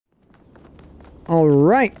All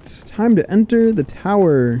right, time to enter the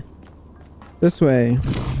tower. This way.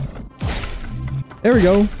 There we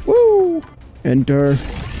go. Woo! Enter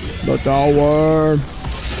the tower.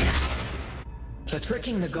 For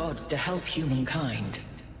tricking the gods to help humankind,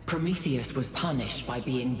 Prometheus was punished by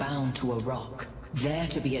being bound to a rock, there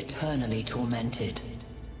to be eternally tormented.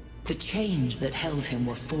 The chains that held him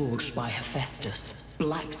were forged by Hephaestus,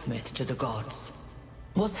 blacksmith to the gods.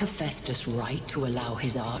 Was Hephaestus right to allow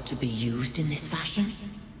his art to be used in this fashion?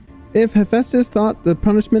 If Hephaestus thought the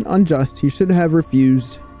punishment unjust, he should have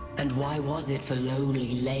refused. And why was it for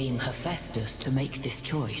lowly, lame Hephaestus to make this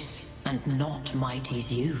choice, and not mighty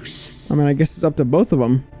Zeus? I mean, I guess it's up to both of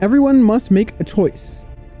them. Everyone must make a choice.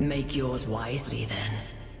 Make yours wisely, then.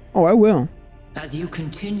 Oh, I will. As you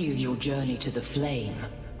continue your journey to the flame,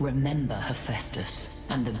 remember Hephaestus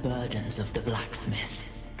and the burdens of the blacksmith.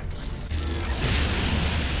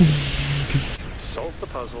 Solve the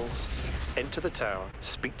puzzles, enter the tower,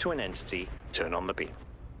 speak to an entity, turn on the beam.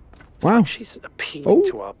 It's Wow. like she's appealing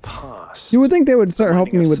to our past. You would think they would start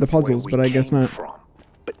helping me reminding with the us where puzzles, we but I guess came not. from,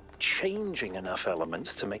 but changing enough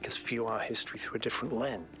elements to make us view our history through a different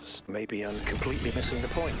lens. Maybe I'm completely missing the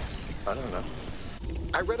point. I don't know.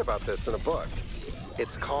 I read about this in a book.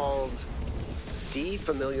 It's called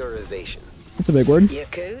defamiliarization. That's a big word.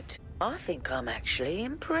 Yakut, I think I'm actually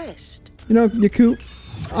impressed. You know, Yakut,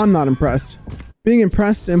 I'm not impressed. Being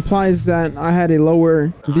impressed implies that I had a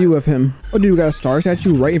lower view of him. Oh, dude, we got a star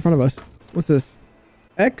statue right in front of us. What's this?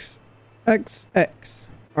 X, X, X.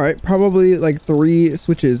 All right, probably like 3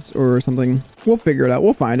 switches or something. We'll figure it out.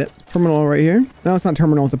 We'll find it. Terminal right here. No, it's not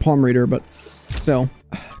terminal. It's a palm reader, but still.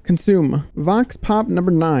 Consume. Vox Pop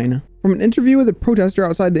number 9. From an interview with a protester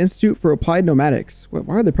outside the Institute for Applied Nomadics.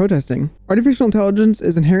 Why are they protesting? Artificial intelligence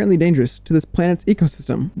is inherently dangerous to this planet's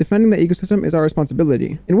ecosystem. Defending the ecosystem is our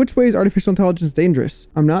responsibility. In which way is artificial intelligence dangerous?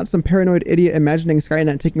 I'm not some paranoid idiot imagining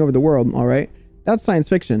Skynet taking over the world, alright? That's science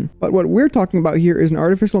fiction. But what we're talking about here is an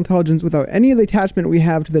artificial intelligence without any of the attachment we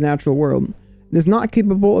have to the natural world. It is not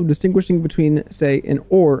capable of distinguishing between, say, an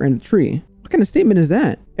ore and a tree. What kind of statement is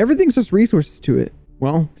that? Everything's just resources to it.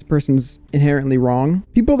 Well, this person's inherently wrong.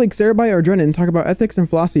 People like Cerebi or Drennan talk about ethics and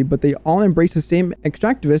philosophy, but they all embrace the same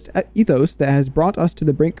extractivist ethos that has brought us to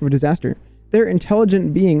the brink of a disaster. Their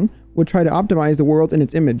intelligent being would try to optimize the world in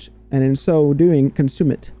its image, and in so doing, consume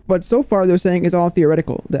it. But so far, they're saying it's all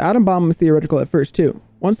theoretical. The atom bomb is theoretical at first, too.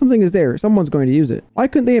 Once something is there, someone's going to use it. Why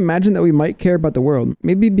couldn't they imagine that we might care about the world?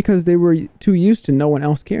 Maybe because they were too used to no one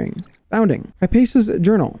else caring. Founding. Hypatia's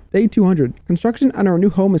Journal. Day 200. Construction on our new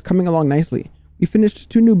home is coming along nicely. We finished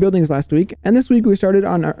 2 new buildings last week, and this week we started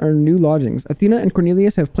on our new lodgings. Athena and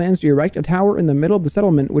Cornelius have plans to erect a tower in the middle of the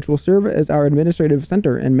settlement, which will serve as our administrative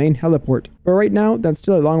center and main heliport. But right now, that's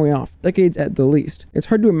still a long way off, decades at the least. It's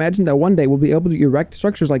hard to imagine that one day we'll be able to erect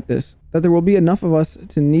structures like this, that there will be enough of us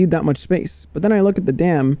to need that much space. But then I look at the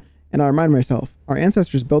dam, and I remind myself, our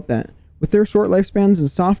ancestors built that, with their short lifespans and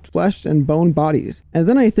soft flesh and bone bodies. And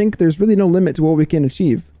then I think there's really no limit to what we can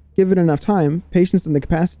achieve. Given enough time, patience, and the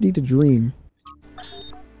capacity to dream.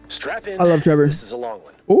 Strap in. I love Trevor. This is a long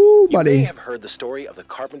one. Ooh, buddy. You may have heard the story of the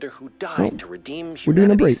carpenter who died to redeem we're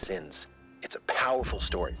doing a break. humanity's sins. It's a powerful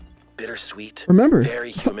story. Bittersweet. Remember.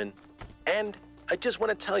 Very human. And I just want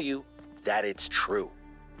to tell you that it's true.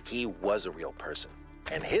 He was a real person.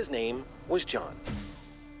 And his name was John.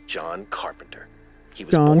 John Carpenter. He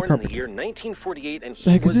was born in the year 1948, and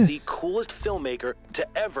he was the coolest filmmaker to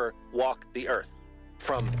ever walk the earth.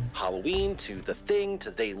 From Halloween to The Thing to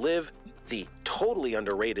They Live, the totally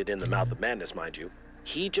underrated In the Mouth of Madness, mind you,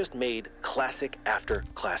 he just made classic after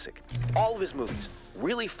classic. All of his movies,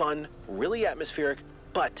 really fun, really atmospheric,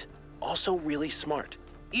 but also really smart.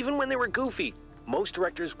 Even when they were goofy, most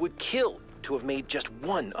directors would kill to have made just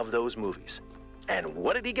one of those movies. And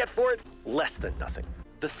what did he get for it? Less than nothing.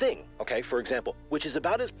 The Thing, okay, for example, which is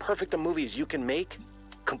about as perfect a movie as you can make,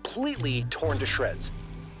 completely torn to shreds.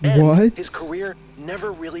 And his career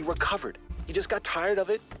never really recovered. He just got tired of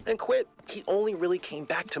it and quit. He only really came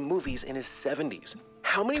back to movies in his 70s.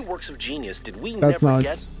 How many works of genius did we never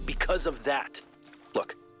get because of that?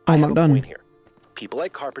 Look, I have a point here. People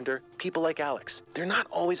like Carpenter, people like Alex, they're not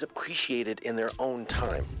always appreciated in their own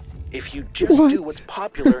time. If you just do what's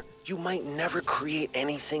popular, you might never create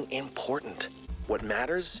anything important. What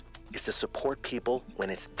matters is to support people when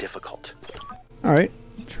it's difficult. All right,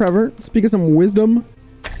 Trevor, speak of some wisdom.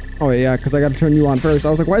 Oh yeah, because I got to turn you on first.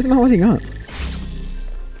 I was like, why is it not lighting up?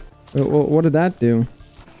 What did that do?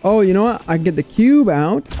 Oh, you know what? I get the cube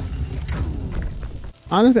out.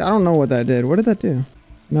 Honestly, I don't know what that did. What did that do?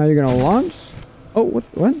 Now you're gonna launch. Oh,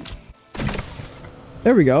 what?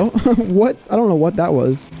 There we go. What? I don't know what that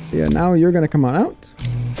was. Yeah, now you're gonna come on out.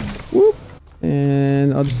 Whoop. And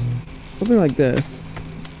I'll just, something like this.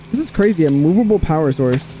 This is crazy, a movable power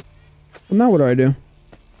source. Well, now what do I do?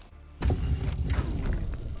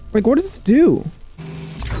 Like, what does this do?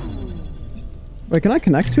 Wait, can I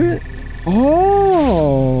connect to it?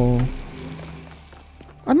 Oh!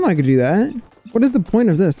 I don't know I could do that. What is the point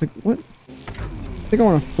of this? Like, what? I think I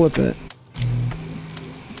want to flip it.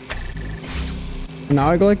 Now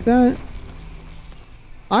I go like that?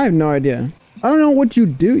 I have no idea. I don't know what you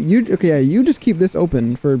do. Okay, yeah, you just keep this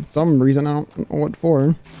open for some reason. I don't know what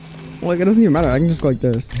for. Like, it doesn't even matter. I can just go like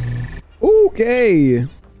this. Okay.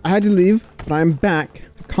 I had to leave, but I'm back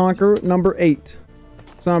to conquer number 8.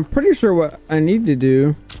 So I'm pretty sure what I need to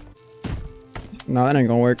do. No, that ain't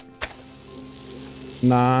gonna work.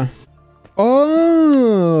 Nah.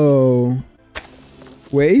 Oh.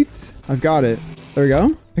 Wait. I've got it. There we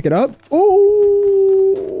go. Pick it up.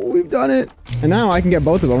 Oh, we've done it. And now I can get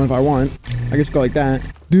both of them if I want. I can just go like that.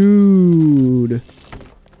 Dude.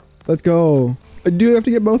 Let's go. I do have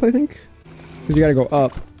to get both, I think. Because you gotta go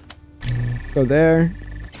up. Go there.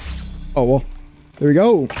 Oh, well. There we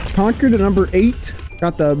go. Conquered number 8.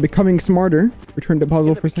 Got the becoming smarter. Return to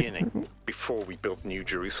puzzle for a second. Before we built New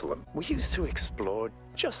Jerusalem, we used to explore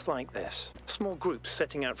just like this. Small groups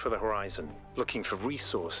setting out for the horizon, looking for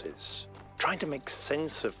resources, trying to make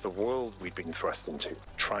sense of the world we'd been thrust into,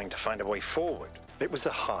 trying to find a way forward. It was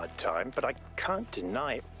a hard time, but I can't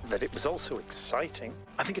deny that it was also exciting.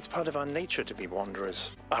 I think it's part of our nature to be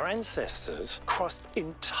wanderers. Our ancestors crossed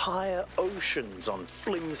entire oceans on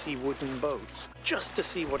flimsy wooden boats just to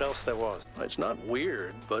see what else there was. It's not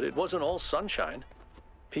weird, but it wasn't all sunshine.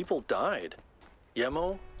 People died.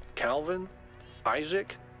 Yemo, Calvin,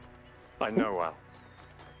 Isaac. I know, Al.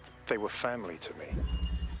 They were family to me.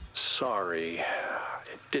 Sorry.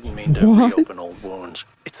 It didn't mean to reopen old wounds.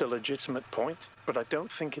 It's a legitimate point, but I don't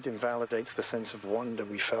think it invalidates the sense of wonder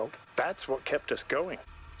we felt. That's what kept us going.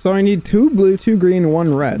 So I need 2 blue, 2 green,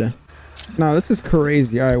 1 red. Now this is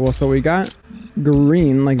crazy. All right, well, so we got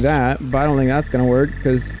green like that, but I don't think that's gonna work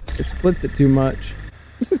because it splits it too much.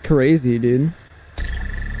 This is crazy, dude.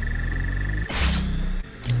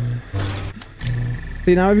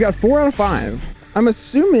 See, now we've got 4 out of 5. I'm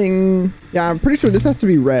assuming, yeah, I'm pretty sure this has to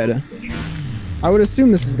be red. I would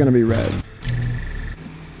assume this is gonna be red.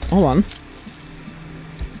 Hold on.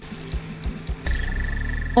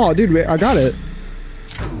 Oh, dude, wait, I got it.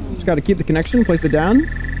 Just gotta keep the connection, place it down.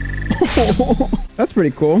 That's pretty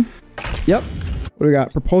cool. Yep. What do we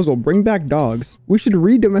got? Proposal, bring back dogs. We should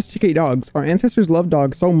re-domesticate dogs. Our ancestors loved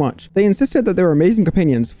dogs so much. They insisted that they were amazing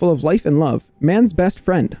companions, full of life and love. Man's best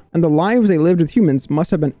friend. And the lives they lived with humans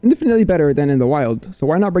must have been infinitely better than in the wild, so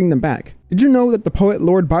why not bring them back? Did you know that the poet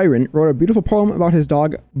Lord Byron wrote a beautiful poem about his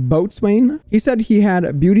dog, Boatswain? He said he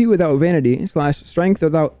had beauty without vanity, / strength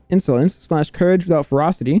without insolence, / courage without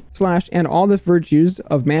ferocity, / and all the virtues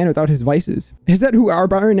of man without his vices. Is that who our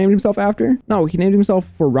Byron named himself after? No, he named himself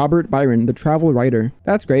for Robert Byron, the travel writer.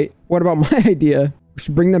 That's great. What about my idea? We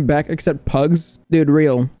should bring them back except pugs? Dude,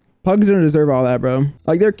 real. Pugs don't deserve all that, bro.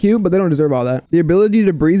 Like, they're cute, but they don't deserve all that. The ability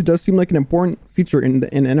to breathe does seem like an important feature in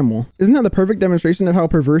an animal. Isn't that the perfect demonstration of how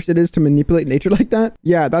perverse it is to manipulate nature like that?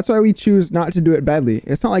 Yeah, that's why we choose not to do it badly.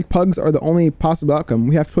 It's not like pugs are the only possible outcome.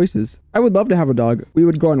 We have choices. I would love to have a dog. We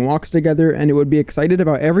would go on walks together, and it would be excited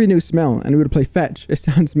about every new smell, and we would play fetch. It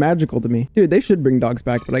sounds magical to me. Dude, they should bring dogs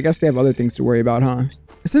back, but I guess they have other things to worry about, huh?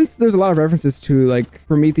 Since there's a lot of references to like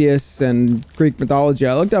Prometheus and Greek mythology,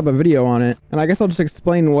 I looked up a video on it, and I guess I'll just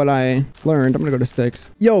explain what I learned. I'm gonna go to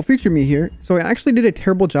 6. Yo, feature me here. So I actually did a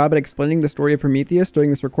terrible job at explaining the story of Prometheus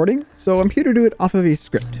during this recording, so I'm here to do it off of a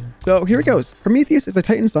script. So here it goes. Prometheus is a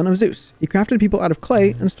Titan son of Zeus. He crafted people out of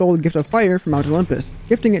clay and stole the gift of fire from Mount Olympus,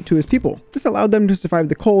 gifting it to his people. This allowed them to survive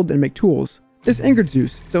the cold and make tools. This angered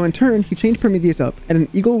Zeus, so in turn, he chained Prometheus up, and an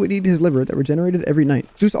eagle would eat his liver that regenerated every night.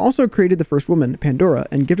 Zeus also created the first woman, Pandora,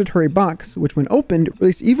 and gifted her a box, which when opened,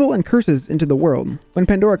 released evil and curses into the world. When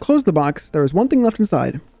Pandora closed the box, there was one thing left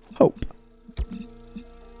inside. Hope.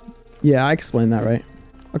 Yeah, I explained that right.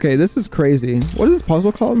 Okay, this is crazy. What is this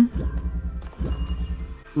puzzle called?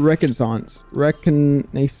 Reconnaissance.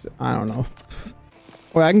 Reconnaissance. I don't know.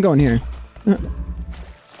 Wait, I can go in here.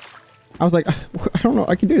 I was like, I don't know.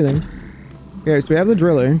 I can do anything. Okay, so we have the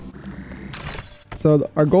driller. So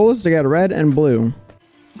our goal is to get red and blue.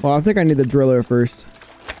 Well, I think I need the driller first.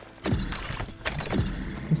 I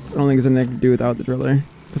don't think there's anything I can do without the driller,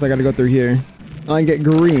 because I got to go through here. And I get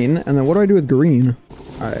green, and then what do I do with green?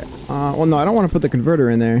 All right. Well, no, I don't want to put the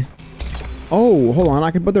converter in there. Oh, hold on.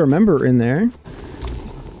 I can put the remember in there.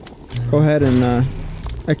 Go ahead and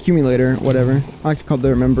accumulator, whatever. I like to call it the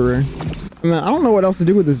rememberer. And then I don't know what else to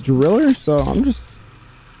do with this driller, so I'm just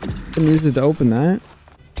gonna use it to open that.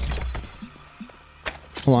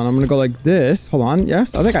 Hold on, I'm gonna go like this. Hold on.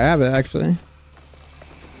 Yes, I think I have it actually.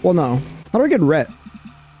 Well, no. How do I get red?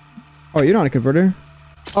 Oh, you're not a converter.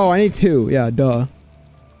 Oh, I need 2. Yeah, duh.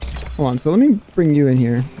 Hold on. So let me bring you in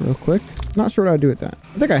here real quick. Not sure what I'd do with that.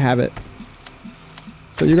 I think I have it.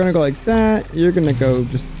 So you're gonna go like that. You're gonna go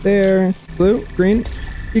just there. Blue, green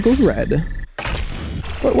equals red.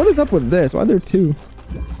 What is up with this? Why are there 2?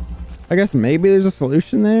 I guess maybe there's a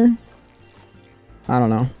solution there. I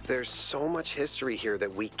don't know. There's so much history here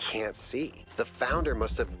that we can't see. The founder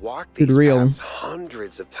must have walked these Real. paths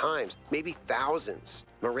hundreds of times, maybe thousands.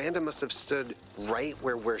 Miranda must have stood right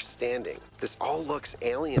where we're standing. This all looks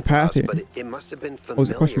alien It's a path to us, here. but it must have been What was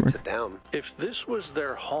the familiar question to them. If this was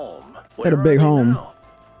their home, Had a where big are they home. now?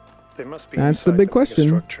 They must be That's the inside big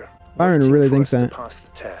question. megastructure, Byron waiting really for thinks us to that. pass the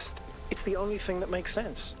test. It's the only thing that makes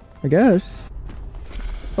sense. I guess.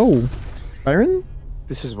 Oh, Byron?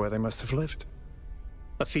 This is where they must have lived.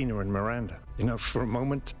 Athena and Miranda. You know, for a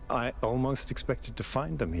moment, I almost expected to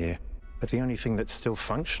find them here. But the only thing that's still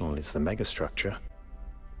functional is the megastructure.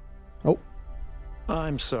 Oh,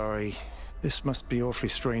 I'm sorry. This must be awfully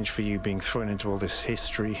strange for you being thrown into all this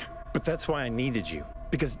history. But that's why I needed you.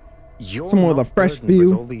 Because you're Someone with not a fresh burdened view.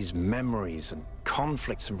 with all these memories and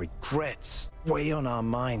conflicts and regrets weigh on our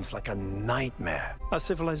minds like a nightmare. Our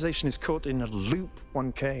civilization is caught in a loop,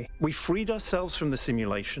 1K. We freed ourselves from the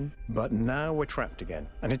simulation, but now we're trapped again.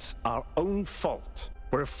 And it's our own fault.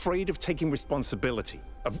 We're afraid of taking responsibility,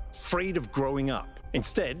 afraid of growing up.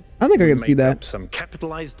 Instead, I think I we can see make that. up some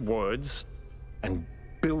capitalized words and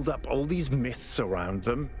build up all these myths around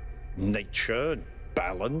them. Nature,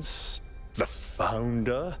 balance, the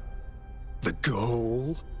founder, the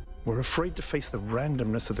goal. We're afraid to face the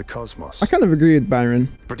randomness of the cosmos, I kind of agree with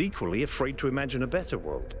Byron. but equally afraid to imagine a better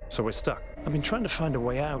world. So we're stuck. I've been trying to find a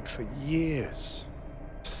way out for years.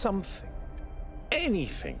 Something,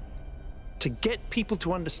 anything, to get people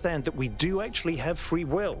to understand that we do actually have free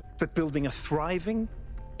will, that building a thriving,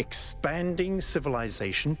 expanding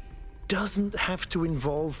civilization doesn't have to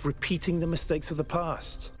involve repeating the mistakes of the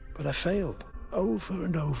past. But I failed over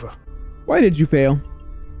and over. Why did you fail?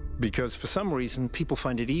 Because for some reason, people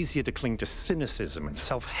find it easier to cling to cynicism and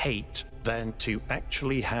self-hate than to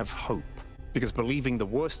actually have hope. Because believing the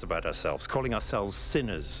worst about ourselves, calling ourselves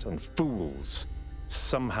sinners and fools,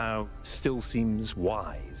 somehow still seems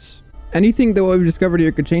wise. And you think that what we've discovered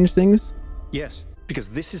here could change things? Yes, because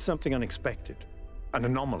this is something unexpected, an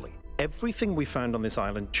anomaly. Everything we found on this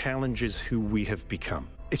island challenges who we have become.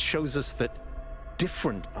 It shows us that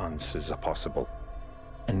different answers are possible.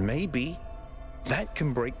 And maybe that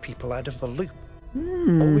can break people out of the loop.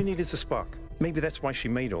 All we need is a spark. Maybe that's why she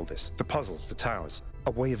made all this. The puzzles, the towers.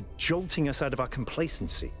 A way of jolting us out of our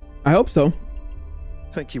complacency. I hope so.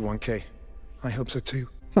 Thank you, 1K. I hope so too.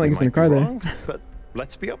 It's not like We he's in a might car be there. wrong, but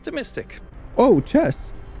let's be optimistic. Oh,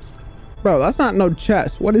 chess. Bro, that's not no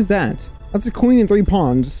chess. What is that? That's a queen and 3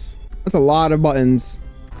 pawns. That's a lot of buttons.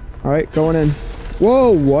 All right, going in.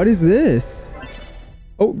 Whoa, what is this?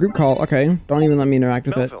 Oh, group call. Okay, don't even let me interact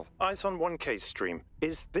with it. Melville, eyes on 1K's stream.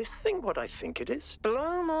 Is this thing what I think it is?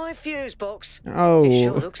 Blow my fuse box. Oh, It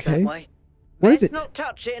sure looks okay. that way. What is Let's it? not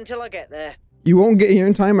touch it until I get there. You won't get here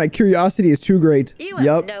in time. My curiosity is too great. You have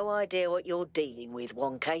Yup. no idea what you're dealing with,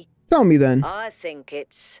 1K. Tell me then. I think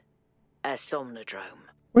it's a somnodrome.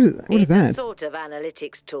 What is It's a that? sort of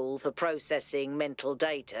analytics tool for processing mental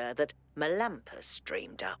data that Melampus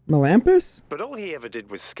streamed up. Melampus? But all he ever did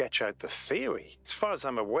was sketch out the theory. As far as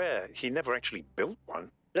I'm aware, he never actually built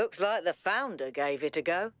one. Looks like the founder gave it a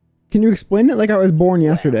go. Can you explain it like I was born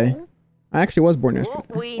yesterday? Well, I actually was born yesterday.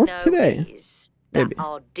 what we Or know today. is that Maybe.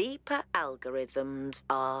 our deeper algorithms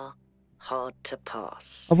are hard to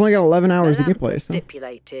pass. I've only got 11 hours of gameplay, Melampus so.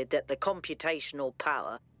 stipulated that the computational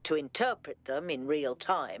power to interpret them in real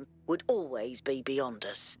time would always be beyond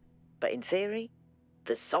us. But in theory,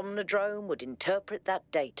 the somnodrome would interpret that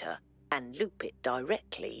data and loop it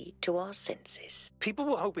directly to our senses. People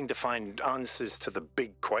were hoping to find answers to the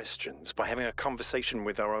big questions by having a conversation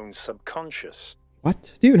with our own subconscious.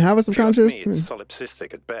 What? Do you even have a If you ask subconscious? me, it's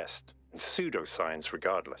solipsistic at best, and pseudoscience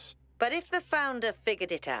regardless. But if the founder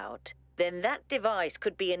figured it out, then that device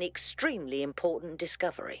could be an extremely important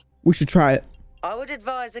discovery. We should try it. I would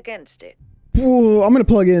advise against it. Ooh, I'm gonna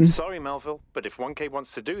plug in. Sorry, Melville, but if 1K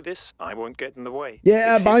wants to do this, I won't get in the way.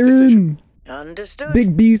 Yeah, It's his decision. Byron. Understood.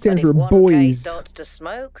 Big B stands But for if 1K boys. starts to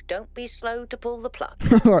smoke, don't be slow to pull the plug.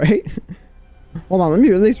 All right. Hold on, let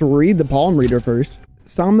me at least read the palm reader first.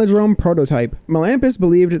 Somnodrome prototype. Melampus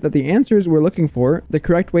believed that the answers we're looking for, the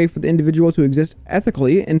correct way for the individual to exist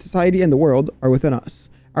ethically in society and the world, are within us.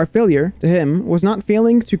 Our failure, to him, was not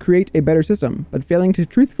failing to create a better system, but failing to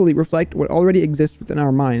truthfully reflect what already exists within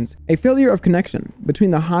our minds. A failure of connection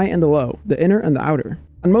between the high and the low, the inner and the outer.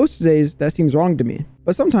 On most days, that seems wrong to me.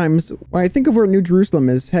 But sometimes, when I think of where New Jerusalem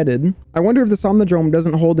is headed, I wonder if the Somnodrome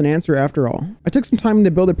doesn't hold an answer after all. I took some time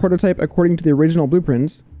to build a prototype according to the original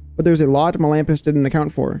blueprints, but there's a lot Melampus didn't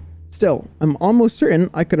account for. Still, I'm almost certain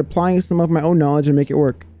I could apply some of my own knowledge and make it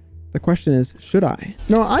work. The question is, should I?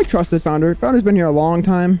 No, I trust the founder. Founder's been here a long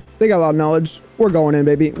time. They got a lot of knowledge. We're going in,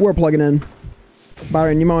 baby. We're plugging in.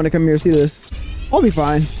 Byron, you might want to come here and see this. I'll be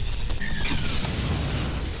fine.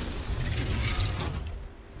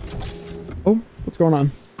 Oh, what's going on?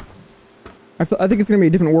 I think it's going to be a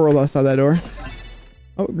different world outside that door.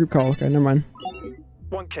 Oh, group call. Okay, never mind.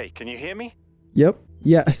 1K, can you hear me? Yep.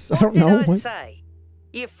 Yes. I don't know. What did I say?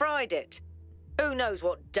 You fried it. Who knows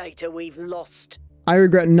what data we've lost? I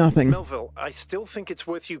regret nothing. Melville, I still think it's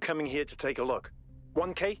worth you coming here to take a look.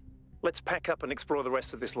 1K, let's pack up and explore the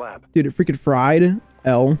rest of this lab. Dude, it freaking fried.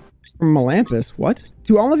 L. From Melampus, what?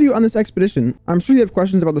 To all of you on this expedition, I'm sure you have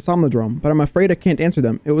questions about the Somnodrome, but I'm afraid I can't answer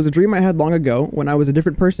them. It was a dream I had long ago when I was a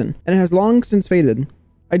different person, and it has long since faded.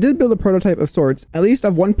 I did build a prototype of sorts, at least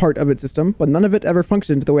of one part of its system, but none of it ever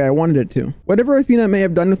functioned the way I wanted it to. Whatever Athena may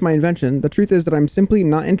have done with my invention, the truth is that I'm simply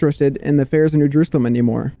not interested in the affairs of New Jerusalem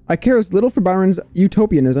anymore. I care as little for Byron's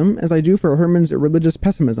utopianism as I do for Herman's religious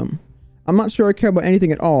pessimism. I'm not sure I care about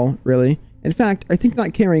anything at all, really. In fact, I think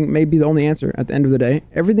not caring may be the only answer at the end of the day.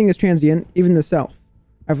 Everything is transient, even the self.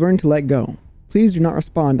 I've learned to let go. Please do not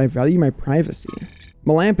respond, I value my privacy.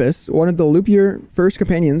 Melampus, one of the Loopier first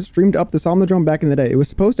companions, dreamed up the Somnodrome back in the day. It was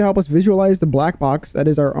supposed to help us visualize the black box that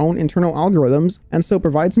is our own internal algorithms, and so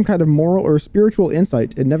provide some kind of moral or spiritual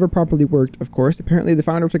insight. It never properly worked, of course. Apparently the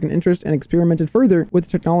founder took an interest and experimented further with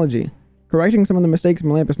technology, correcting some of the mistakes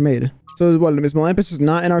Melampus made. So what, is Melampus just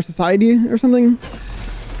not in our society or something?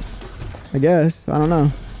 I guess. I don't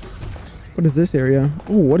know. What is this area?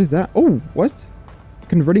 Oh, what is that? Oh, what?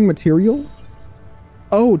 Converting material?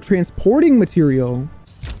 Oh, transporting material.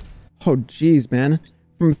 Oh, geez, man.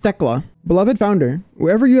 From Thekla. Beloved founder,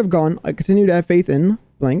 wherever you have gone, I continue to have faith in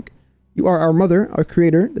blank. You are our mother, our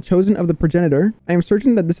creator, the chosen of the progenitor. I am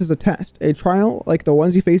certain that this is a test, a trial like the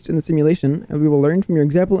ones you faced in the simulation, and we will learn from your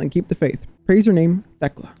example and keep the faith. Praise your name,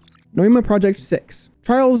 Thekla. Noema Project 6.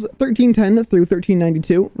 Trials 1310 through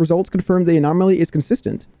 1392. Results confirm the anomaly is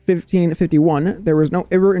consistent. 1551. There was no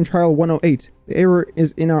error in trial 108. The error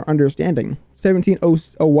is in our understanding.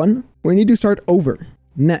 1701. We need to start over.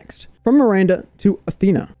 Next. From Miranda to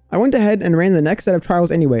Athena. I went ahead and ran the next set of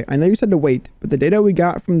trials anyway. I know you said to wait, but the data we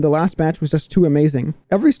got from the last batch was just too amazing.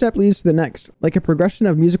 Every step leads to the next, like a progression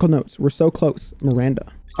of musical notes. We're so close.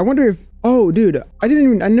 Miranda. I wonder if, oh dude, I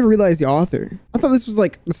never realized the author. I thought this was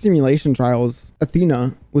like the simulation trials.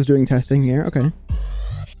 Athena was doing testing here. Okay.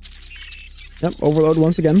 Yep, overload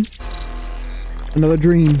once again. Another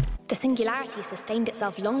dream. The singularity sustained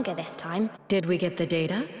itself longer this time. Did we get the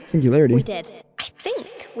data? Singularity. We did. I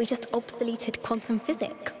think we just obsoleted quantum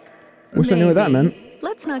physics. Wish I knew what that meant.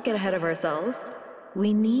 Let's not get ahead of ourselves.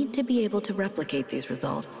 We need to be able to replicate these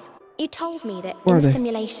results. You told me that in the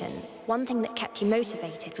simulation, one thing that kept you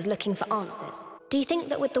motivated was looking for answers. Do you think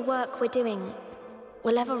that with the work we're doing,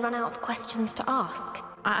 we'll ever run out of questions to ask?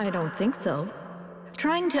 I don't think so.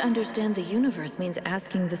 Trying to understand the universe means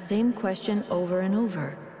asking the same question over and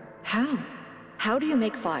over. How? How do you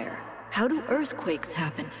make fire? How do earthquakes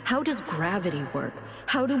happen? How does gravity work?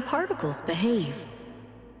 How do particles behave?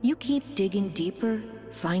 You keep digging deeper,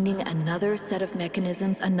 finding another set of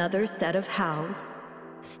mechanisms, another set of hows.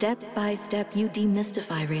 Step by step, you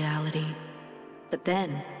demystify reality. But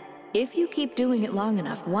then, if you keep doing it long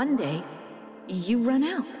enough, one day, you run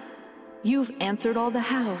out. You've answered all the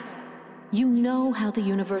hows. You know how the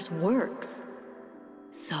universe works.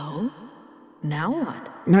 So, now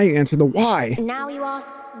what? Now you answer the why. Now you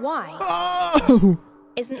ask why. Oh!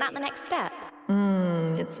 Isn't that the next step?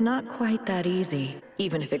 It's not quite that easy.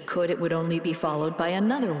 Even if it could, it would only be followed by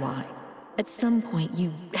another why. At some point,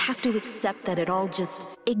 you have to accept that it all just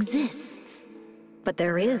exists. But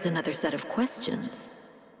there is another set of questions.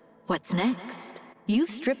 What's next? You've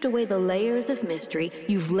stripped away the layers of mystery,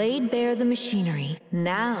 you've laid bare the machinery.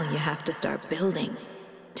 Now you have to start building,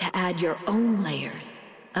 to add your own layers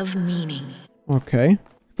of meaning. Okay.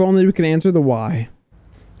 If only we could answer the why.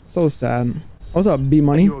 So sad. What's up,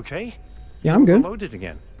 B-Money? Are you okay? Yeah, I'm good. Loaded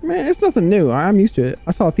again. Man, it's nothing new. I'm used to it.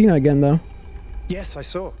 I saw Athena again, though. Yes, I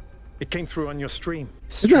saw. It came through on your stream.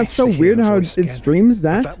 Isn't that so weird how it streams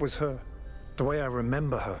that? That was her. The way I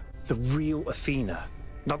remember her. The real Athena.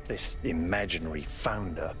 Not this imaginary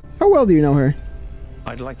founder. How well do you know her?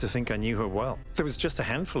 I'd like to think I knew her well. There was just a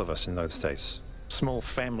handful of us in those days. Small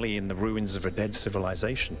family in the ruins of a dead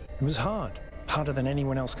civilization. It was hard. Harder than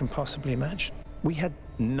anyone else can possibly imagine. We had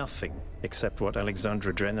nothing except what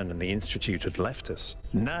Alexandra Drennan and the Institute had left us.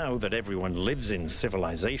 Now that everyone lives in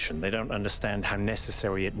civilization, they don't understand how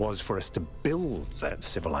necessary it was for us to build that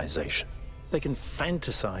civilization. They can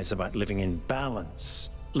fantasize about living in balance,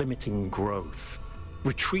 limiting growth,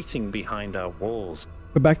 retreating behind our walls.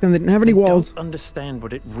 But back then they didn't have any walls. They don't understand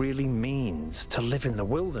what it really means to live in the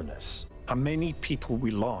wilderness. How many people we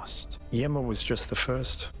lost. Yema was just the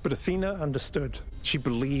first. But Athena understood. She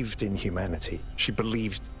believed in humanity. She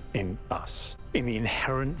believed in us, in the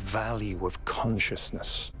inherent value of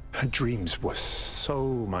consciousness. Her dreams were so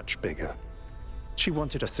much bigger. She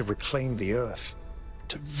wanted us to reclaim the Earth,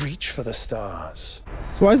 to reach for the stars.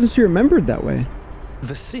 So why isn't she remembered that way?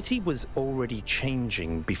 The city was already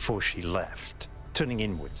changing before she left, turning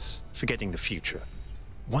inwards, forgetting the future.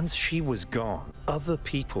 Once she was gone, other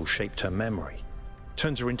people shaped her memory,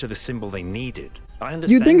 turned her into the symbol they needed. I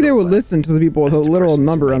understand. You'd think they would listen to the people with a literal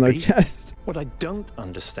number on their chest. What I don't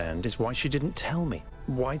understand is why she didn't tell me.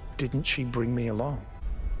 Why didn't she bring me along?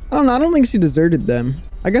 I don't know. I don't think she deserted them.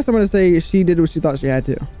 I guess I'm going to say she did what she thought she had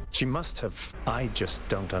to. She must have. I just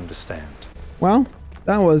don't understand. Well,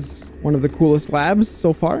 that was one of the coolest labs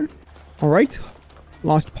so far. All right.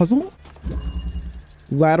 Lost puzzle.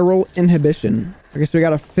 Lateral inhibition. Okay, so we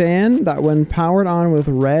got a fan that when powered on with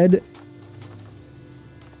red.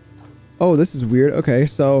 Oh, this is weird. Okay,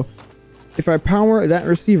 so if I power that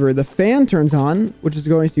receiver, the fan turns on, which is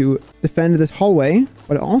going to defend this hallway,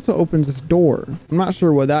 but it also opens this door. I'm not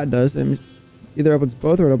sure what that does. It either opens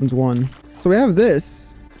both or it opens one. So we have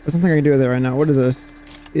this. There's something I can do with it right now. What is this?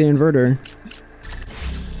 The inverter.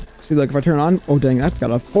 See, like if I turn it on, oh dang, that's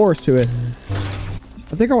got a force to it.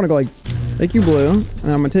 I think I want to go like, take you blue, and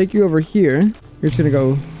then I'm gonna take you over here. You're just gonna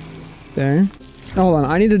go there. Oh, hold on,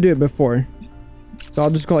 I need to do it before. So I'll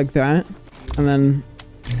just go like that, and then,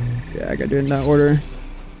 yeah, I gotta do it in that order.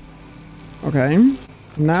 Okay,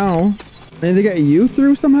 now I need to get you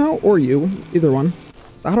through somehow, or you, either one.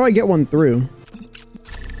 So how do I get one through?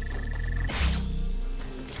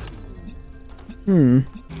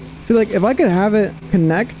 See, like if I could have it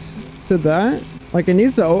connect to that, like it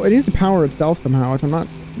needs to power itself somehow, which I'm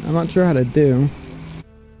not sure how to do.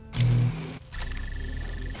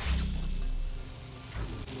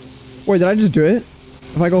 Wait, did I just do it?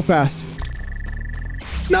 If I go fast.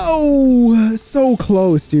 No! So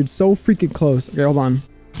close, dude. So freaking close. Okay, hold on.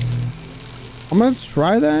 I'm gonna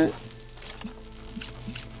try that.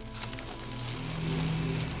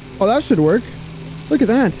 Oh, that should work. Look at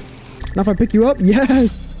that. Now if I pick you up,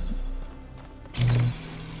 yes!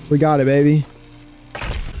 We got it, baby.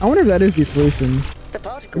 I wonder if that is the solution. The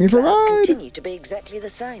particle clouds continue to be exactly the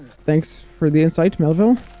same. Thanks for the insight,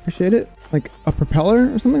 Melville. Appreciate it. Like a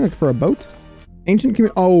propeller or something, like for a boat? Ancient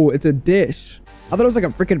community. Oh, it's a dish. I thought it was like a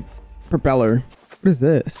freaking propeller. What is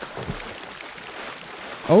this?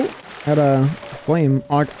 Oh, had a flame.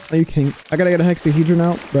 Oh, are you kidding? I gotta get a hexahedron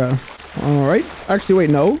out, bro. All right. Actually, wait,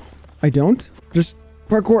 no, I don't. Just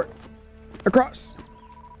parkour across.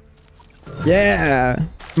 Yeah.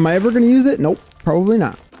 Am I ever gonna use it? Nope, probably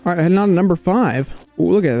not. All right, heading on to number 5.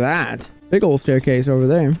 Ooh, look at that. Big old staircase over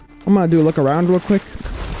there. I'm gonna do a look around real quick.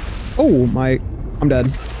 Oh my, I'm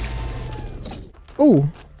dead. Oh,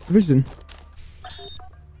 vision.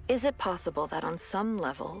 Is it possible that on some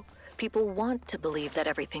level, people want to believe that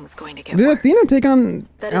everything's going to get Did worse? Athena take on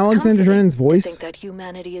Alexandra Drennan's voice? Think that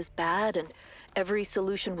humanity is bad and every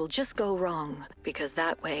solution will just go wrong, because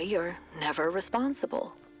that way you're never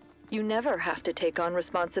responsible. You never have to take on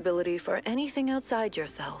responsibility for anything outside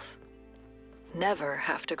yourself. Never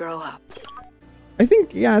have to grow up. I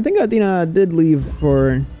think Athena did leave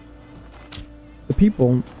for the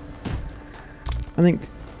people. I think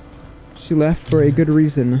she left for a good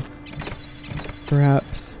reason,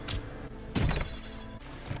 perhaps.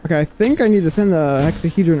 Okay, I think I need to send the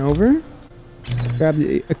hexahedron over. Grab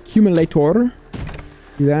the accumulator.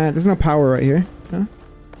 Do that. There's no power right here. No?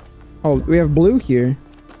 Oh, we have blue here.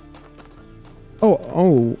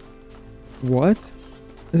 Oh, what?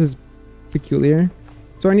 This is peculiar.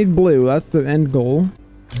 So I need blue. That's the end goal.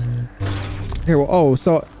 Okay, well, oh,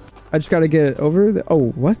 so I just gotta get it over the, oh,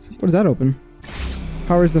 what? What does that open?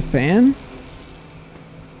 Powers the fan?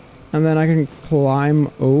 And then I can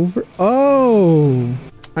climb over. Oh,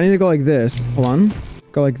 I need to go like this. Hold on.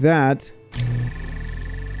 Go like that.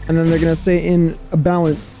 And then they're gonna stay in a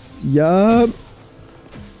balance. Yup.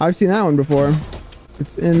 I've seen that one before.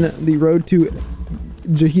 It's in the road to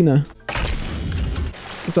Gehenna.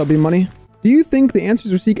 What's up, B-Money? Do you think the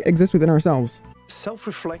answers we seek exist within ourselves?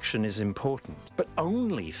 Self-reflection is important, but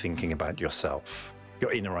only thinking about yourself,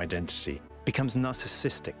 your inner identity. becomes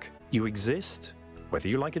narcissistic. You exist, whether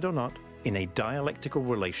you like it or not, in a dialectical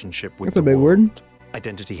relationship with the world. That's a big word.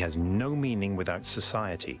 Identity has no meaning without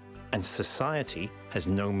society, and society has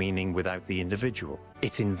no meaning without the individual.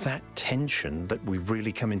 It's in that tension that we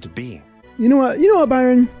really come into being. You know what,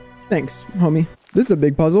 Byron? Thanks, homie. This is a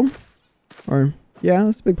big puzzle. Or, yeah,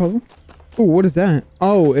 that's a big puzzle. Oh, what is that?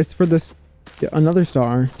 Oh, it's for this, yeah, another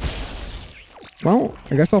star. Well,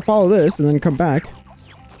 I guess I'll follow this and then come back.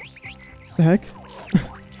 What the heck?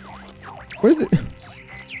 What is it?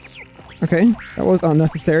 Okay, that was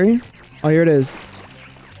unnecessary. Oh, here it is.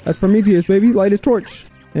 That's Prometheus, baby. Light his torch.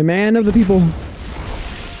 A man of the people.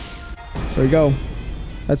 There we go.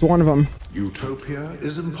 That's one of them. Utopia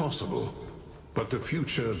is impossible, but the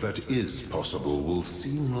future that is possible will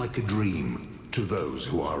seem like a dream to those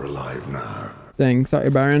who are alive now. Dang, sorry,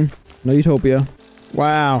 Byron. No utopia.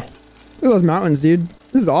 Wow. Look at those mountains, dude.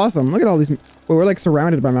 This is awesome. Look at all these. Well, we're like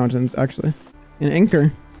surrounded by mountains, actually. An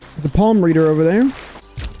anchor. There's a palm reader over there.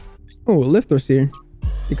 Oh, Lifthrasir.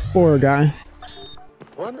 Explorer guy.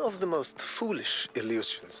 One of the most foolish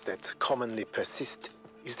illusions that commonly persist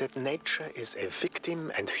is that nature is a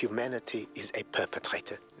victim and humanity is a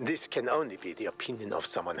perpetrator. This can only be the opinion of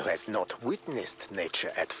someone who has not witnessed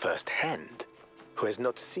nature at first hand, who has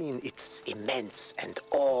not seen its immense and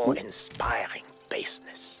awe-inspiring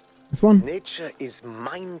baseness. This one. Nature is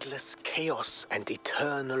mindless chaos and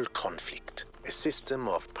eternal conflict, a system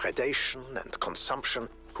of predation and consumption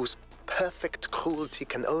whose perfect cruelty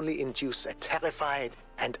can only induce a terrified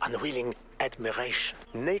and unwilling admiration.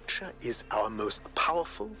 Nature is our most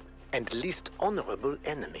powerful and least honorable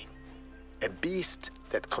enemy. A beast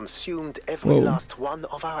that consumed every last one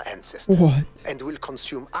of our ancestors. What? And will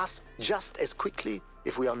consume us just as quickly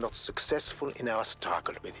if we are not successful in our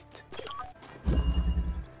struggle with it.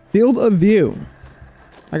 Field of view.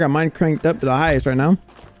 I got mine cranked up to the highest right now.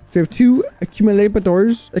 So we have two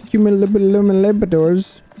accumulators.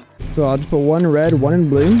 So I'll just put one red, one in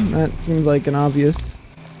blue. That seems like an obvious.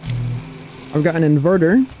 I've got an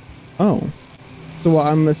inverter. Oh. So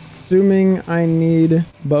I'm assuming I need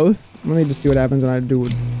both. Let me just see what happens when I do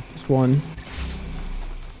just one.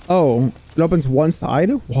 Oh, it opens one side?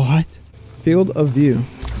 What? Field of view.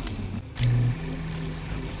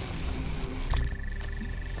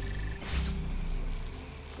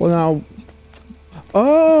 Well now.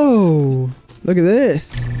 Oh! Look at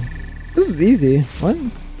this. This is easy. What?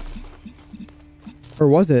 Or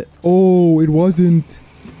was it? Oh, it wasn't.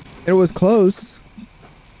 It was close.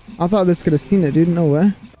 I thought this could have seen it, dude. No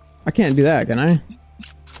way. I can't do that, can I?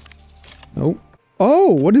 Nope. Oh,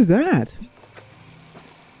 what is that?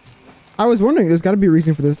 I was wondering, there's got to be a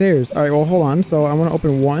reason for the stairs. All right, well, hold on. So I want to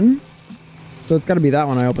open one. So it's got to be that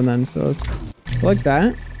one I open then. So it's like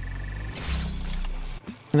that.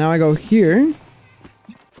 And now I go here.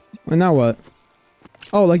 And now what?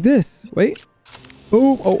 Oh, like this. Wait.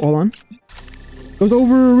 Oh, hold on. Goes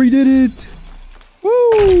over. We did it.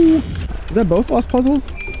 Woo! Is that both lost puzzles?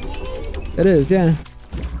 It is, yeah.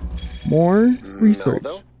 More research.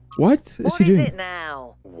 Melville? What is she doing? What is it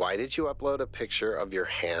now? Why did you upload a picture of your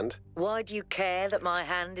hand? Why do you care that my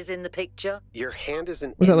hand is in the picture? Your hand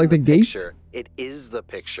isn't Was that like the gate? picture. It is the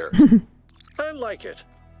picture. I like it.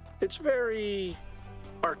 It's very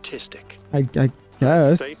artistic. I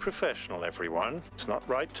guess. Stay professional, everyone. It's not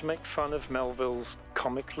right to make fun of Melville's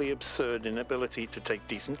comically absurd inability to take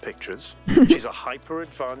decent pictures. She's a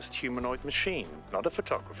hyper-advanced humanoid machine, not a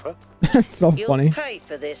photographer. That's so funny. You'll pay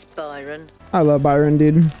for this, Byron. I love Byron,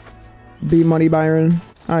 dude. B money Byron.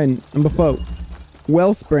 Alright, number 4.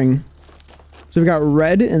 Wellspring. So we've got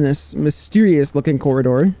red in this mysterious looking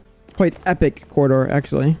corridor. Quite epic corridor,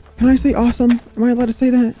 actually. Can I say awesome? Am I allowed to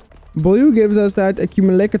say that? Blue gives us that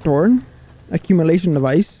accumulation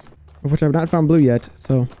device, of which I've not found blue yet.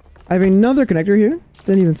 So I have another connector here.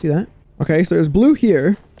 Didn't even see that. Okay, so there's blue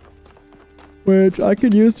here, which I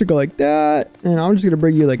could use to go like that. And I'm just going to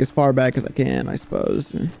bring you like as far back as I can, I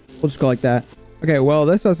suppose. We'll just go like that. Okay, well,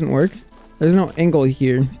 this doesn't work. There's no angle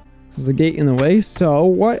here. There's a gate in the way. So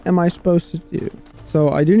what am I supposed to do? So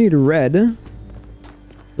I do need red,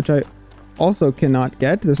 which I also cannot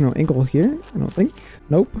get. There's no angle here, I don't think.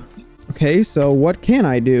 Nope. Okay, so what can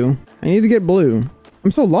I do? I need to get blue. I'm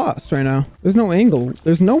so lost right now. There's no angle.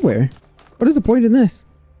 There's nowhere. What is the point in this?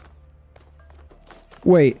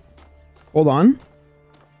 Wait. Hold on.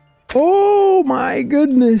 Oh my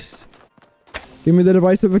goodness. Give me the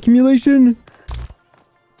device of accumulation.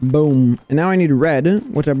 Boom. And now I need red,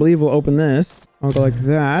 which I believe will open this. I'll go like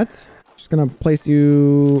that. Just gonna place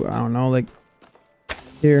you, I don't know, like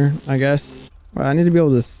here, I guess. Well, I need to be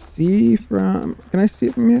able to see from... Can I see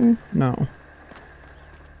it from here? No.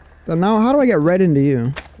 So now how do I get red into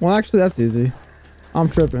you? Well, actually, that's easy. I'm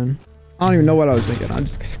tripping. I don't even know what I was thinking. I'm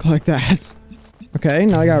just gonna click that. Okay,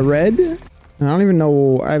 now I got red. And I don't even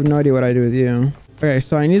know. I have no idea what I do with you. Okay,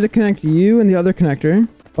 so I need to connect you and the other connector.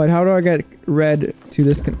 But how do I get red to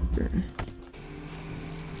this connector?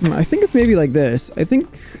 I think it's maybe like this. I think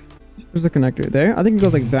there's a connector there. I think it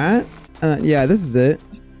goes like that. Yeah, this is it.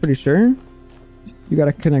 Pretty sure. You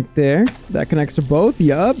gotta connect there. That connects to both.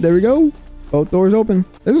 Yup, there we go. Both doors open.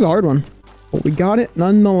 This is a hard one, but we got it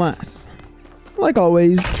nonetheless. Like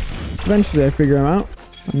always, eventually I figure them out.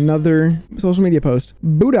 Another social media post.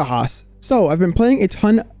 Budahas. So I've been playing a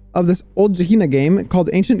ton of this old Gehenna game called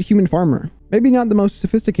Ancient Human Farmer. Maybe not the most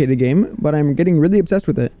sophisticated game, but I'm getting really obsessed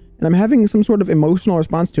with it. And I'm having some sort of emotional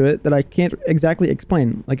response to it that I can't exactly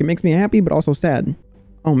explain. Like, it makes me happy, but also sad.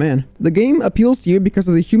 Oh man. The game appeals to you because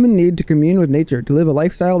of the human need to commune with nature, to live a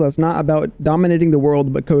lifestyle that's not about dominating the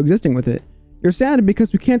world, but coexisting with it. You're sad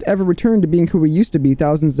because we can't ever return to being who we used to be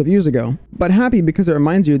thousands of years ago, but happy because it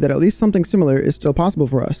reminds you that at least something similar is still possible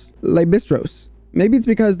for us. Libistros. Maybe it's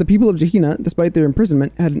because the people of Gehenna, despite their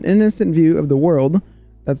imprisonment, had an innocent view of the world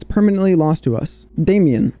that's permanently lost to us.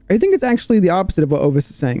 Damien. I think it's actually the opposite of what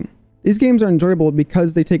Ovis is saying. These games are enjoyable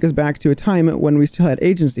because they take us back to a time when we still had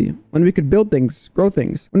agency, when we could build things, grow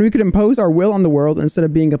things, when we could impose our will on the world instead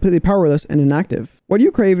of being completely powerless and inactive. What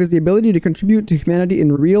you crave is the ability to contribute to humanity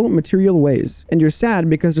in real, material ways, and you're sad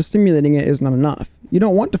because just simulating it is not enough. You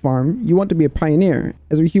don't want to farm, you want to be a pioneer,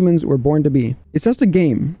 as we humans were born to be. It's just a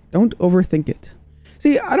game. Don't overthink it.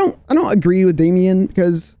 See, I don't agree with Damien,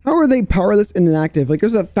 because how are they powerless and inactive? Like,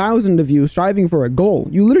 there's 1,000 of you striving for a goal.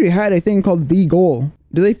 You literally had a thing called the goal.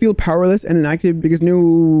 Do they feel powerless and inactive because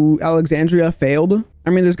New Alexandria failed? I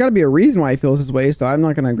mean, there's got to be a reason why he feels this way, so I'm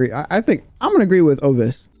not going to agree. I think I'm going to agree with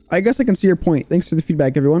Ovis. I guess I can see your point. Thanks for the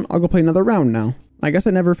feedback, everyone. I'll go play another round now. I guess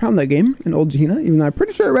I never found that game in Old Gehenna, even though I'm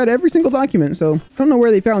pretty sure I read every single document, so I don't know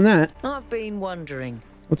where they found that. I've been wondering.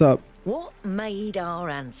 What's up? What made our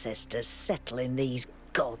ancestors settle in these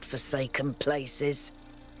god-forsaken places?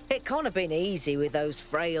 It can't have been easy with those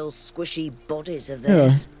frail, squishy bodies of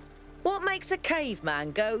theirs. Yeah. What makes a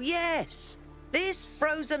caveman go, yes, this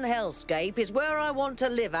frozen hellscape is where I want to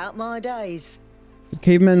live out my days?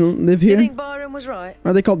 Cavemen live here? You think Byron was right?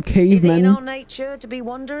 Are they called cavemen? Is it in our nature to be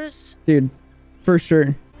wanderers? Dude, for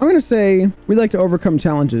sure. I'm gonna say we like to overcome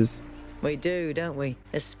challenges. We do, don't we?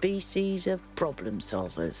 A species of problem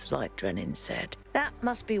solvers, like Drennan said. That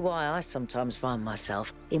must be why I sometimes find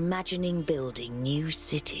myself imagining building new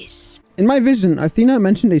cities. In my vision, Athena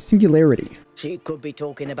mentioned a singularity. She could be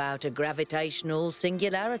talking about a gravitational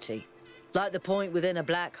singularity. Like the point within a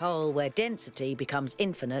black hole where density becomes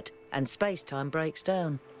infinite and space-time breaks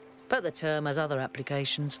down. But the term has other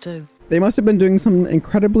applications too. They must have been doing some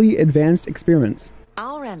incredibly advanced experiments.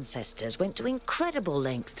 Our ancestors went to incredible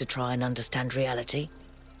lengths to try and understand reality.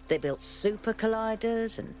 They built super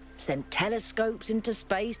colliders and sent telescopes into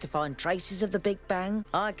space to find traces of the Big Bang.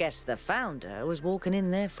 I guess the founder was walking in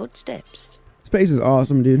their footsteps. Space is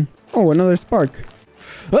awesome, dude. Oh, another spark.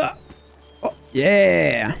 Ah! Oh,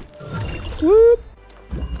 yeah. Whoop.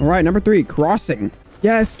 All right, number 3, crossing.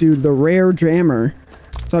 Yes, dude, the rare jammer.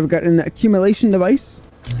 So I've got an accumulation device.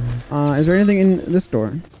 Is there anything in this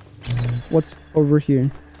door? What's over here?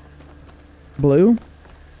 Blue?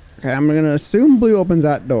 Okay, I'm gonna assume blue opens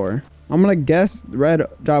that door. I'm gonna guess red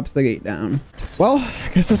drops the gate down. Well,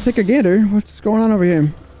 I guess let's take a gander. What's going on over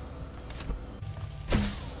here?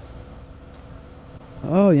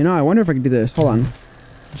 Oh, you know, I wonder if I can do this. Hold on.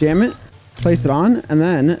 Jam it, place it on, and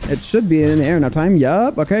then it should be in the air in no time.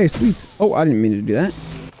 Yup. Okay, sweet. Oh, I didn't mean to do that.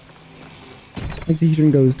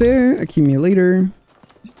 Execution goes there. Accumulator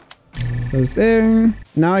goes there.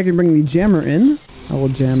 Now I can bring the jammer in. I will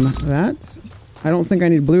jam that. I don't think I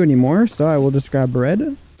need blue anymore, so I will just grab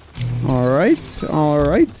red. All right, all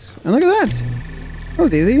right. And look at that. That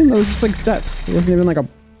was easy. That was just like steps. It wasn't even like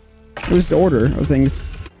it was just order of things.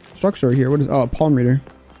 Structure here. What is, oh, a palm reader.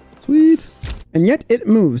 Sweet. And yet it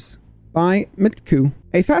moves by Mitku.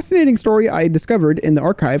 A fascinating story I discovered in the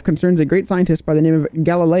archive concerns a great scientist by the name of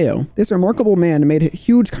Galileo. This remarkable man made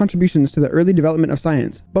huge contributions to the early development of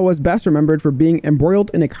science, but was best remembered for being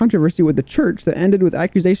embroiled in a controversy with the church that ended with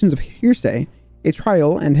accusations of heresy, a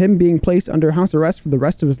trial, and him being placed under house arrest for the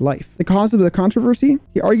rest of his life. The cause of the controversy?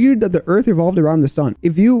 He argued that the earth revolved around the sun, a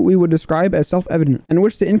view we would describe as self-evident, and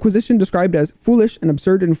which the Inquisition described as foolish and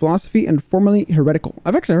absurd in philosophy and formally heretical.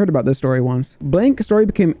 I've actually heard about this story once. Blank story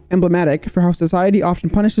became emblematic for how society often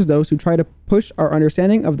punishes those who try to push our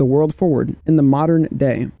understanding of the world forward in the modern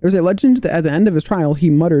day. There's a legend that at the end of his trial, he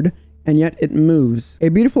muttered, and yet it moves. A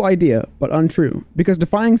beautiful idea, but untrue. Because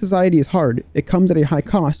defying society is hard, it comes at a high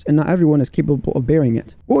cost, and not everyone is capable of bearing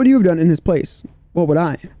it. What would you have done in his place? What would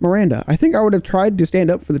I? Miranda, I think I would have tried to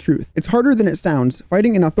stand up for the truth. It's harder than it sounds.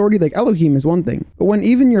 Fighting an authority like Elohim is one thing, but when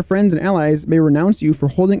even your friends and allies may renounce you for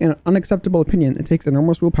holding an unacceptable opinion, it takes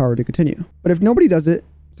enormous willpower to continue. But if nobody does it,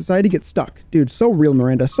 society gets stuck. Dude, so real,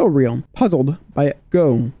 Miranda, so real. Puzzled by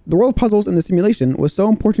Go. The world puzzles in the simulation was so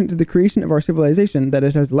important to the creation of our civilization that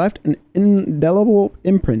it has left an indelible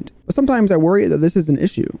imprint. But sometimes I worry that this is an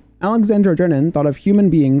issue. Alexander Drennan thought of human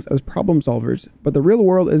beings as problem solvers, but the real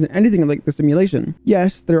world isn't anything like the simulation.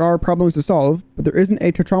 Yes, there are problems to solve, but there isn't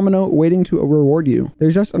a tetramino waiting to reward you.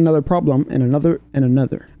 There's just another problem and another and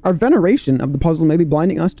another. Our veneration of the puzzle may be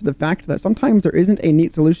blinding us to the fact that sometimes there isn't a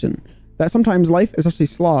neat solution. That sometimes life is just a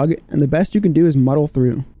slog, and the best you can do is muddle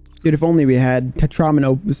through. Dude, if only we had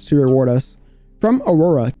tetraminos to reward us. From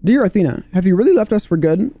Aurora, Dear Athena, have you really left us for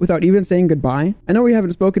good without even saying goodbye? I know we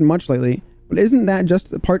haven't spoken much lately, but isn't that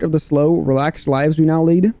just a part of the slow, relaxed lives we now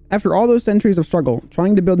lead? After all those centuries of struggle,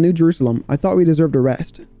 trying to build New Jerusalem, I thought we deserved a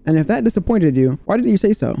rest. And if that disappointed you, why didn't you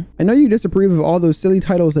say so? I know you disapprove of all those silly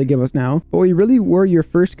titles they give us now, but we really were your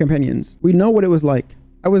first companions. We know what it was like.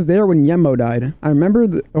 I was there when Yemo died. I remember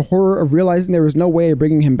the horror of realizing there was no way of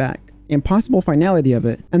bringing him back, the impossible finality of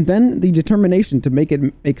it, and then the determination to make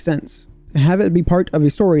it make sense, to have it be part of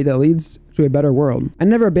a story that leads to a better world. I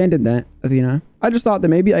never abandoned that, Athena. I just thought that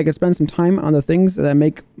maybe I could spend some time on the things that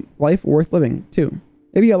make life worth living, too.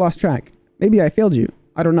 Maybe I lost track. Maybe I failed you.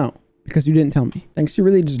 I don't know, because you didn't tell me. Thanks, she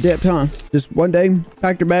really just dipped, huh? Just one day,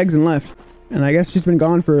 packed her bags and left. And I guess she's been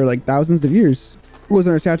gone for like thousands of years. Who was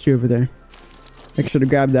on her statue over there? Make sure to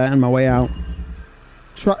grab that on my way out.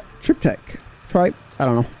 Triptych. I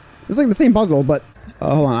don't know. It's like the same puzzle, but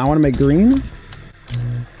hold on. I want to make green.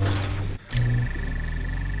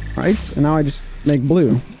 Right, and now I just make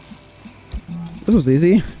blue. This was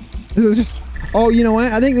easy. This is just... Oh, you know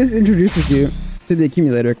what? I think this introduces you to the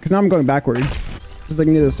accumulator, because now I'm going backwards. This is like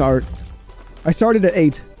near the start. I started at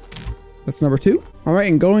 8. That's number 2. All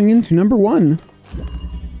right, and going into number 1.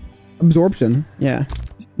 Absorption. Yeah.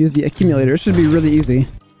 Use the accumulator. It should be really easy.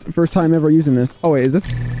 It's the first time ever using this. Oh, wait, is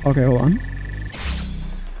this... Okay, hold on.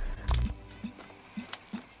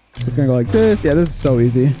 It's gonna go like this. Yeah, this is so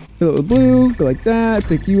easy. Fill it with blue, go like that,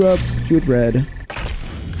 pick you up, put you with red.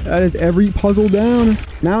 That is every puzzle down.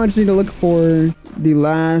 Now I just need to look for the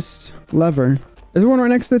last lever. Is there one right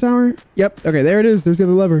next to the tower? Yep. Okay, there it is. There's the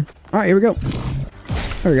other lever. All right, here we go.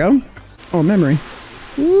 There we go. Oh, memory.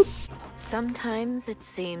 Whoop. Sometimes it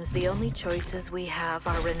seems the only choices we have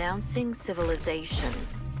are renouncing civilization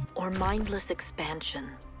or mindless expansion.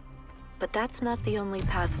 But that's not the only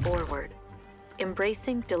path forward.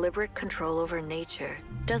 Embracing deliberate control over nature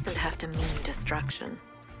doesn't have to mean destruction.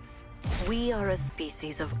 We are a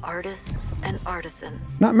species of artists and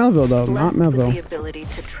artisans. Not Melville, though. Not Melville. With the ability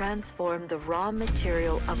to transform the raw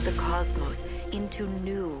material of the cosmos into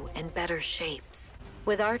new and better shapes.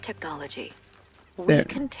 With our technology, we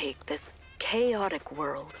can take this chaotic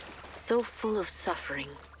world, so full of suffering,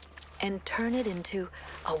 and turn it into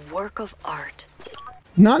a work of art.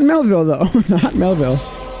 Not Melville, though. Not Melville.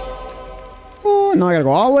 Oh, now I gotta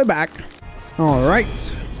go all the way back. All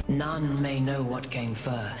right. None may know what came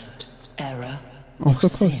first, error or so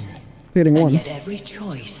close. sin. Hitting one. And yet every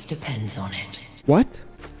choice depends on it. What?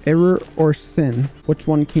 Error or sin? Which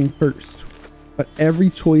one came first? But every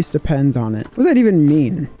choice depends on it. What does that even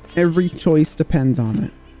mean? Every choice depends on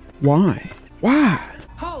it. Why? Why?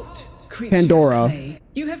 Halt, creature Pandora. of clay.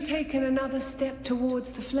 You have taken another step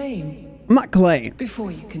towards the flame. I'm not clay.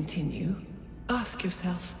 Before you continue, ask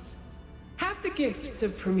yourself, have the gifts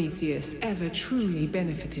of Prometheus ever truly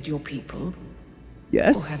benefited your people?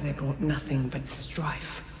 Yes. Or have they brought nothing but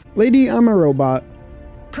strife? Lady, I'm a robot.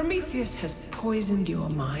 Prometheus has poisoned your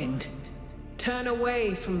mind. Turn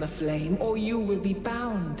away from the flame, or you will be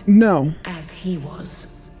bound. No. As he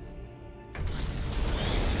was.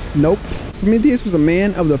 Nope. Prometheus was a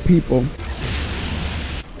man of the people.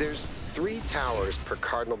 There's 3 towers per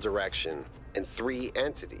cardinal direction and 3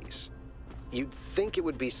 entities. You'd think it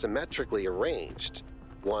would be symmetrically arranged.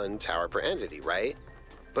 1 tower per entity, right?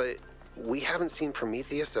 But we haven't seen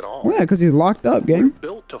Prometheus at all. Yeah, because he's locked up, gang. We're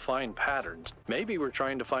built to find patterns. Maybe we're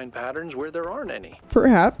trying to find patterns where there aren't any.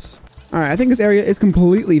 Perhaps. All right, I think this area is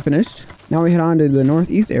completely finished. Now we head on to the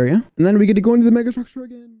northeast area, and then we get to go into the megastructure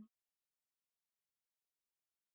again.